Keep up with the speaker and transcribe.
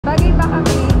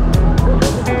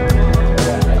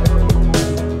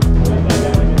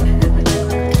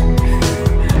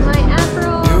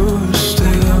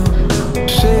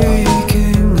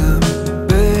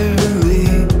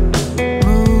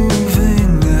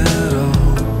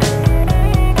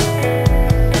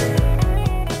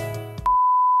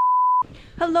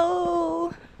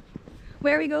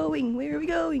we going? Where are we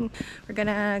going? We're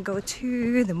gonna go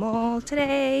to the mall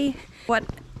today. What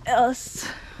else?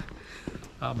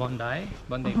 Bondi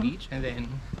Beach, and then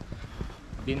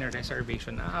dinner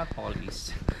reservation at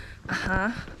Holly's.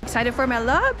 Excited for my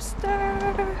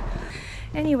lobster.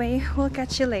 Anyway, we'll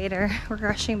catch you later. We're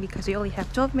rushing because we only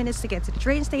have 12 minutes to get to the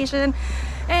train station,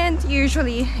 and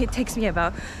usually it takes me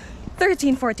about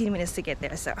 13-14 minutes to get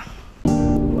there, so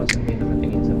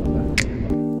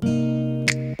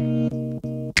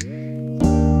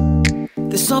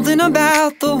there's something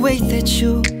about the way that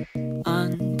you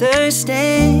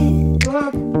understand.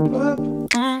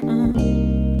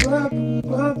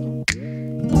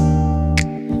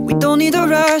 We don't need a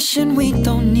rush and we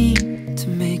don't need to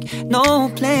make no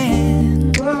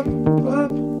plan.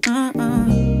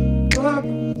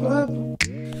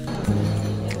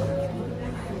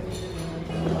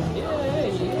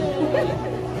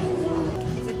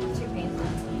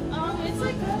 It's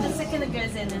like the second it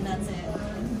goes in and that's it.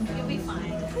 You'll be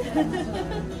fine.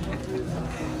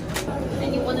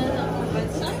 And you want it on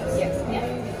both sides? Yes. Yeah.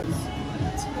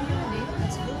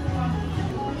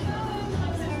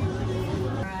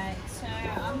 Alright, so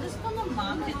I'm just gonna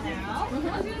mark it now.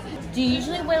 Do you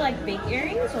usually wear like big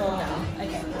earrings or no?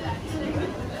 Okay.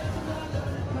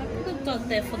 I'll put a dot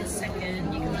there for the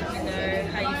second. You can let me know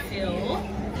how you feel.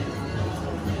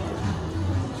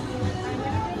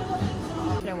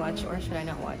 should I watch or should I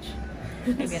not watch?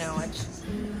 Maybe not watch.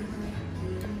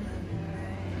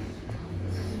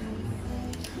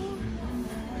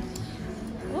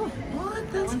 Oh,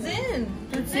 what? That one's in.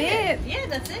 That's it. Yeah,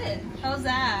 that's it. How's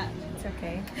that? It's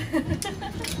okay.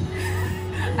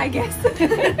 I guess.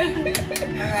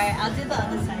 Alright, I'll do the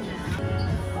other side now.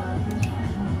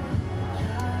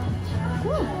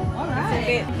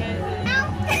 Alright.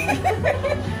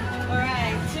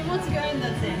 Alright, 2 more to go and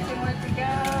that's it. 2 more to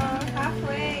go.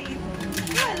 Halfway.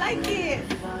 Oh, I like it.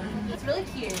 It's really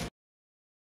cute.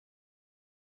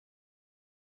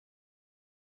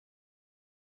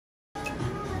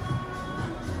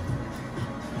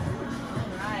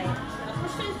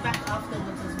 Back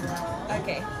afterwards as well.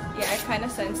 Okay. Yeah, I kind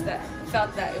of sensed that.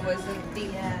 Felt that it wasn't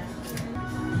deep. Yeah.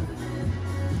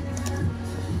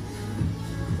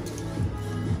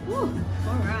 Woo.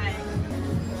 Alright.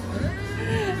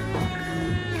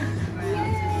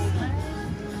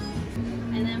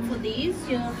 And then for these,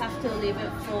 you'll have to leave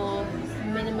it for a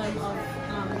minimum of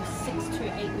 6 to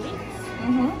 8 weeks.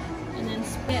 And then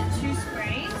get 2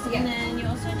 sprays. Yeah. And then you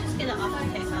also just get an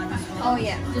aftercare card as well. Oh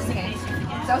yeah. Just in Okay. case you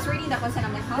forget. So I was reading that one and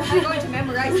I'm like, how am I going to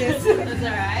memorize this? That's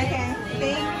alright. Okay.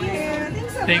 Thank you.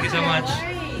 Thank you so much.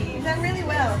 You've done really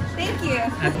well. Thank you.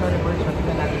 At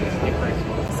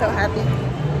So happy.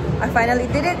 I finally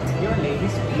did it. your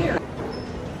ladies here.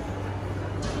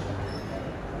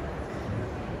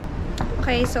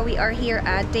 Okay, so we are here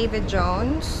at David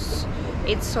Jones.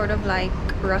 It's sort of like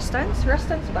Rustans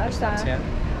ba? Yeah.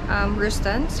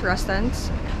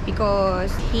 Rustans,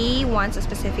 because he wants a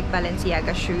specific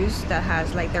Balenciaga shoes that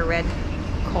has like the red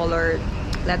colored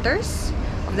letters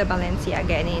of the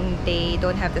Balenciaga, and they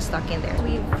don't have the stock in there.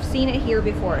 We've seen it here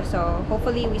before, so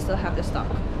hopefully we still have the stock.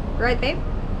 Right, babe?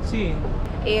 See.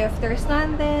 If there's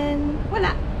none, then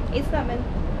wala. It's naman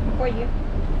for you.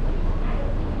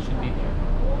 Should be there.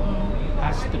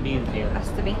 Has to be there. Has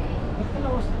to be.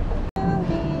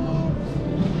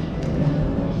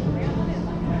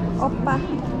 Oppa.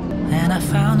 And I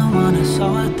found the one I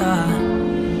saw I thought,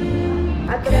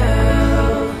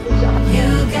 girl, you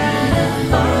gotta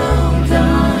hold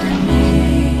on me.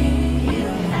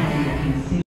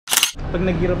 Pag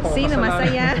naghirap ako Sino kasalanan.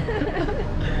 masaya?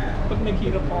 Pag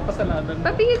naghirap ako kasalanan.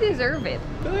 Papi, you deserve it.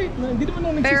 Kahit na, hindi naman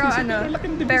ako nagsisisi. Pero ano,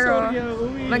 laking pero divisorya ako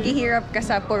eh. maghihirap ka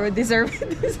sa puro deserve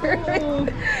it, deserve it. Oo.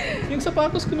 Yung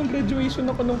sapatos ko nung graduation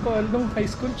ako nung high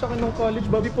school tsaka nung college,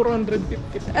 babi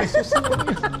 450 pesos.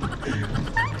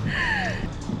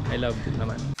 I loved it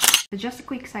naman. So just a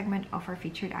quick segment of our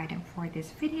featured item for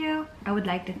this video. I would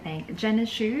like to thank JENNEN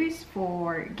Shoes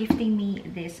for gifting me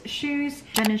these shoes.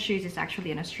 JENNEN Shoes is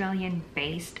actually an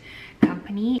Australian-based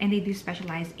company, and they do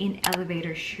specialize in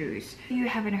elevator shoes. If you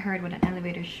haven't heard what an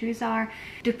elevator shoes are,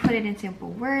 to put it in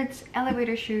simple words,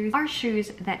 elevator shoes are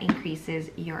shoes that increases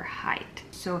your height.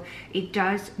 So it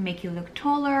does make you look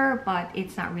taller, but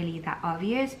it's not really that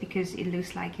obvious because it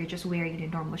looks like you're just wearing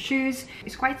the normal shoes.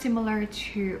 It's quite similar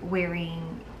to wearing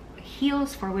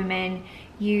heels for women.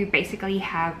 You basically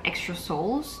have extra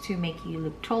soles to make you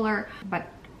look taller, but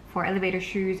For elevator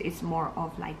shoes, it's more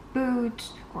of like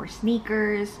boots or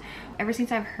sneakers. Ever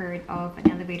since I've heard of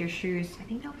an elevator shoes, I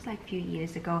think that was like a few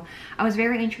years ago, I was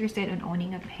very interested in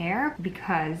owning a pair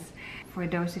because for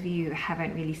those of you who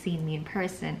haven't really seen me in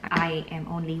person, I am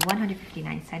only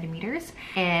 159 centimeters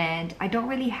and I don't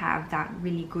really have that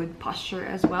really good posture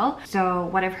as well. So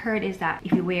what I've heard is that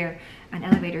if you wear an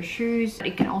elevator shoes,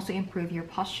 it can also improve your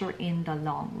posture in the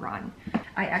long run.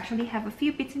 I actually have a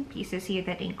few bits and pieces here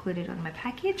that are included on my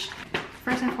package.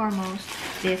 First and foremost,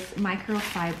 this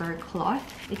microfiber cloth.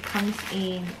 It comes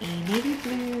in a navy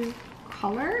blue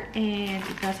color and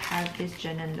it does have this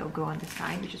JENNEN logo on the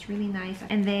side, which is really nice.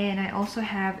 And then I also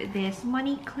have this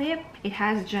money clip. It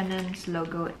has JENNEN's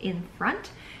logo in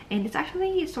front and it's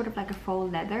actually sort of like a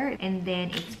faux leather, and then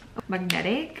it's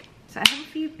magnetic. So I have a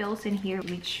few bills in here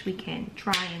which we can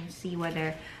try and see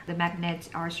whether the magnets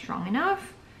are strong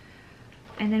enough.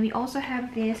 And then we also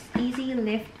have this easy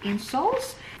lift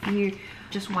insoles. If you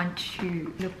just want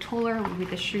to look taller with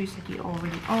the shoes that you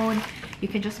already own, you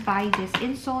can just buy these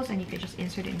insoles and you can just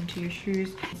insert it into your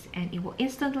shoes and it will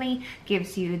instantly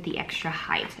gives you the extra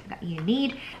height that you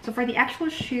need. So for the actual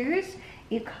shoes,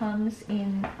 it comes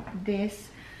in this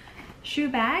shoe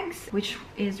bags, which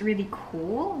is really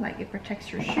cool. Like it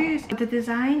protects your shoes. The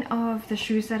design of the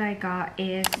shoes that I got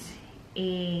is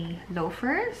a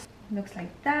loafers. Looks like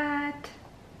that.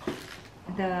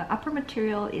 The upper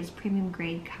material is premium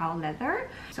grade cow leather,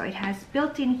 so it has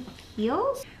built-in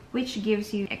heels which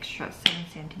gives you extra 7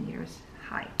 centimeters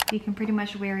high. You can pretty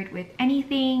much wear it with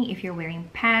anything. If you're wearing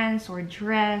pants or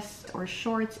dress or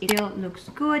shorts, it still looks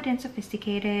good and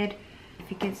sophisticated.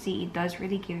 If you can see, it does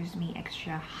really gives me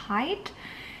extra height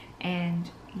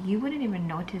and you wouldn't even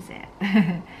notice it.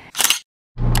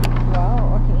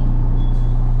 Wow, okay.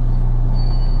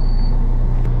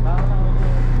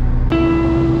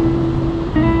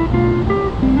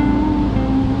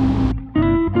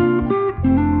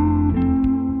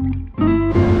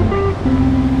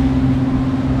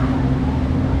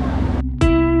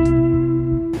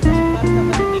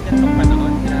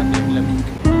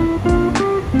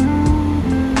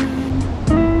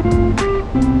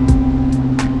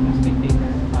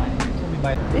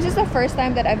 This is the first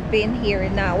time that I've been here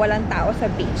na walang tao sa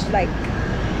beach. Like,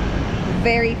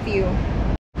 very few.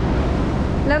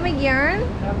 Lamig yan?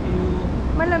 Love you.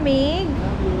 Malamig?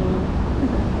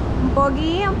 Love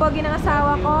you. Ang pogi ng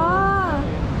asawa ko.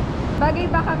 Bagay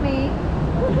ba kami?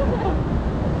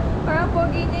 Parang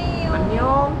pogi niya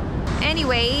yun.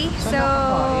 Anyway, so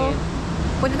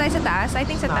punta tayo sa taas. I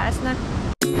think sa taas na.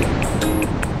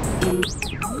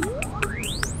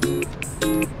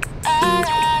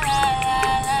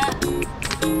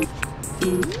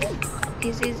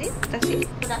 Is it? That's it?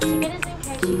 That's it in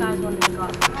case you guys want to go.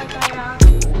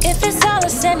 If it's all a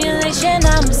simulation,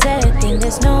 I'm setting.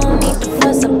 There's no need to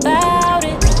fuss about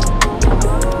it.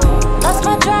 Lost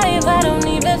my drive, I don't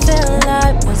even feel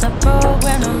alive. Was I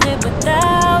programmed to live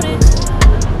without it?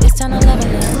 It's time to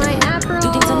level up. My April.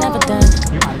 Do things I never done.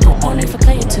 No need for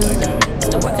player 2.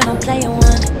 Still working on player 1.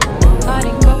 Heart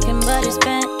ain't broken, but it's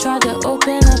bent. Tried to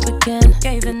open up again.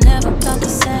 Gave and never felt the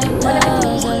same.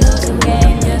 Love's a losing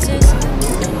game. Yes, it's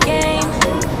game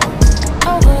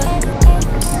over.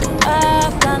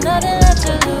 I've got nothing left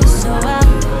to lose, so I'll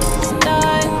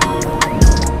start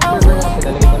over.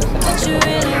 What you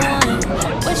really want,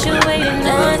 what you waiting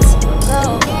on? Let's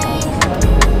go.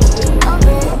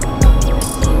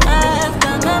 I've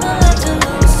got nothing left to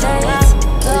lose, so let's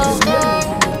go.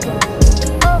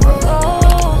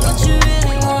 What you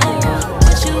really want,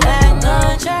 what you waiting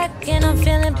on? Track and I'm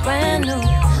feeling brand new.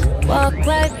 Walk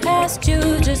right past you,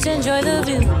 just enjoy the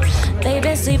view. They've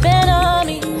been sleeping on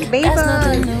me, that's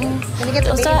nothing new.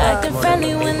 Don't start acting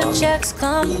friendly when the checks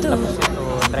come through.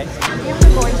 I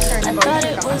thought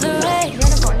it was a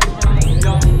race,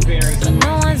 but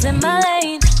no one's in my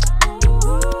lane.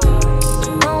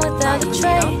 Going without a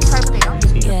trace.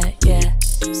 Yeah,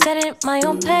 setting my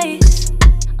own pace.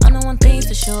 I know one thing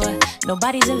for sure,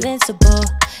 nobody's invincible.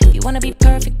 You wanna be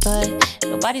perfect, but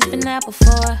nobody's been that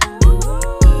before.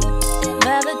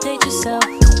 Validate yourself,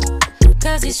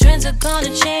 cause these trends are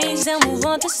gonna change. Then move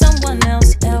on to someone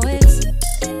else. Now it's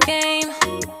game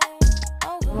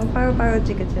over. Magparo-paro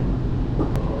chika dyan.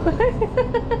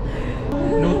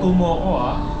 Luto mo ako,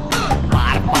 ah.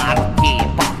 Paro-paro,